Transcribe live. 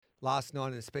last night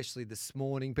and especially this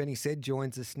morning. Benny said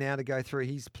joins us now to go through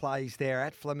his plays there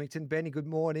at Flemington. Benny, good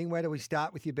morning. Where do we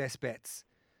start with your best bets?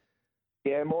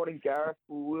 Yeah, morning, Gareth.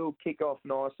 We'll kick off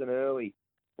nice and early.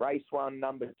 Race 1,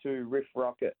 number 2, Riff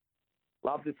Rocket.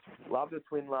 Loved the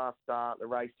twin last start. The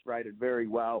race rated very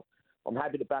well. I'm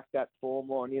happy to back that form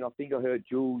line in. I think I heard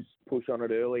Jules push on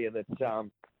it earlier that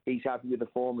he's happy with the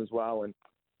form as well, and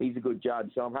he's a good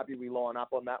judge. So I'm happy we line up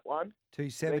on that one.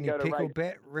 270 pickle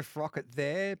bet, Riff Rocket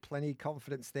there. Plenty of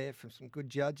confidence there from some good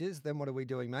judges. Then what are we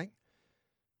doing, mate?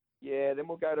 Yeah, then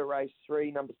we'll go to race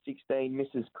 3, number 16,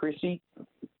 Mrs. Chrissy.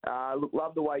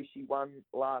 Love the way she won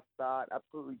last start.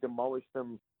 Absolutely demolished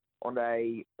them on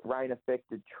a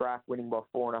rain-affected track, winning by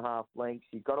 4.5 lengths.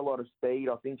 She's got a lot of speed.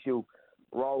 I think she'll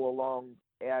roll along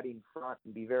out in front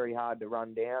and be very hard to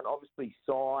run down. Obviously,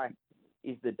 Psy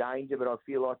is the danger, but I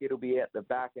feel like it'll be out the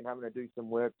back and having to do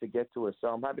some work to get to her. So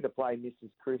I'm happy to play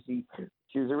Mrs. Chrissy.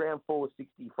 She was around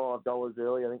 $465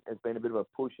 early. I think there's been a bit of a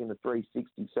push into $360.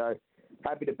 So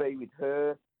happy to be with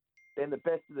her. Then the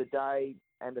best of the day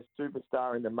and a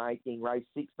superstar in the making, race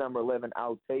 6, number 11,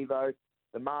 Altivo.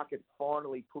 The market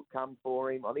finally come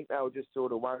for him. I think they were just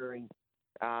sort of wondering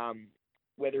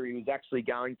whether he was actually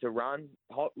going to run,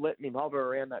 letting him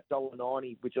hover around that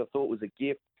 $1.90, which I thought was a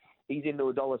gift. He's into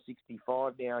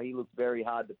 $1.65 now. He looks very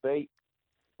hard to beat.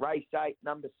 Race 8,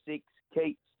 number 6,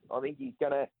 Keats. I think he's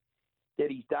going to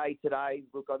get his day today.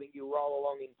 Look, I think he'll roll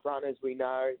along in front, as we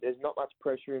know. There's not much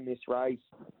pressure in this race.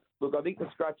 Look, I think the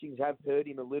scratchings have hurt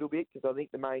him a little bit because I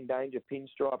think the main danger,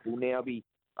 Pinstripe, will now be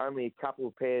only a couple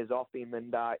of pairs off him,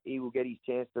 and he will get his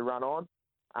chance to run on.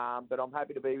 But I'm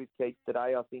happy to be with Keats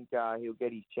today. I think he'll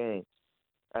get his chance.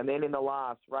 And then in the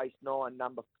last, race 9,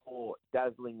 number 4,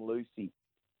 Dazzling Lucy.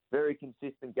 Very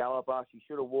consistent galloper. She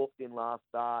should have walked in last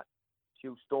start.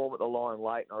 She'll storm at the line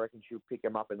late, and I reckon she'll pick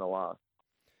him up in the last.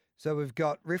 So we've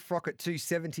got Riff Rocket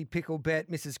 270 pickle bet,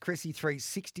 Mrs. Chrissy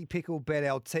 360 pickle bet,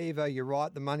 Altivo, you're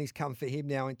right, the money's come for him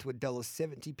now into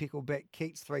 $1.70 pickle bet,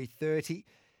 Keats 330,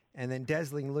 and then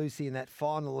Dazzling Lucy in that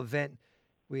final event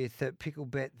with pickle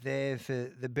bet there for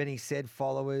the Benny Said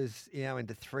followers,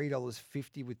 into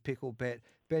 $3.50 with pickle bet.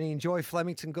 Benny, enjoy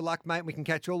Flemington. Good luck, mate. We can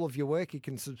catch all of your work. You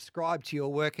can subscribe to your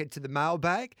work, head to the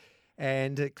mailbag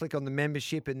and click on the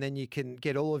membership, and then you can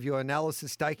get all of your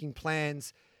analysis, staking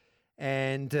plans,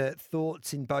 and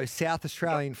thoughts in both South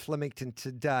Australia and Flemington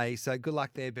today. So good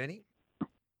luck there, Benny.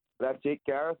 That's it,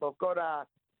 Gareth. I've got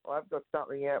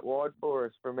something out wide for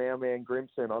us from our man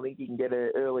Grimson. I think he can get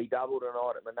an early double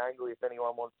tonight at Menangle if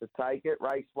anyone wants to take it.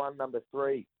 Race 1, number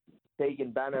 3,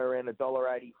 Tegan Banner around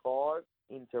 $1.85.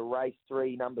 Into race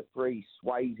 3, number 3,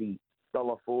 Swayze,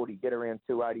 $1.40. Get around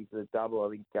 $2.80 for the double. I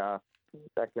think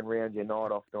that can round your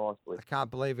night off nicely. I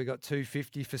can't believe we got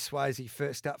 $2.50 for Swayze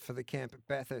first up for the camp at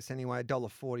Bathurst. Anyway,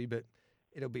 $1.40, but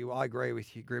it'll be, I agree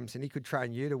with you, Grimson. He could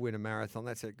train you to win a marathon.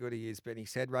 That's how good he is, Benny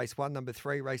said. Race 1, number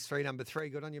 3. Race 3, number 3.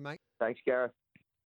 Good on you, mate. Thanks, Gareth.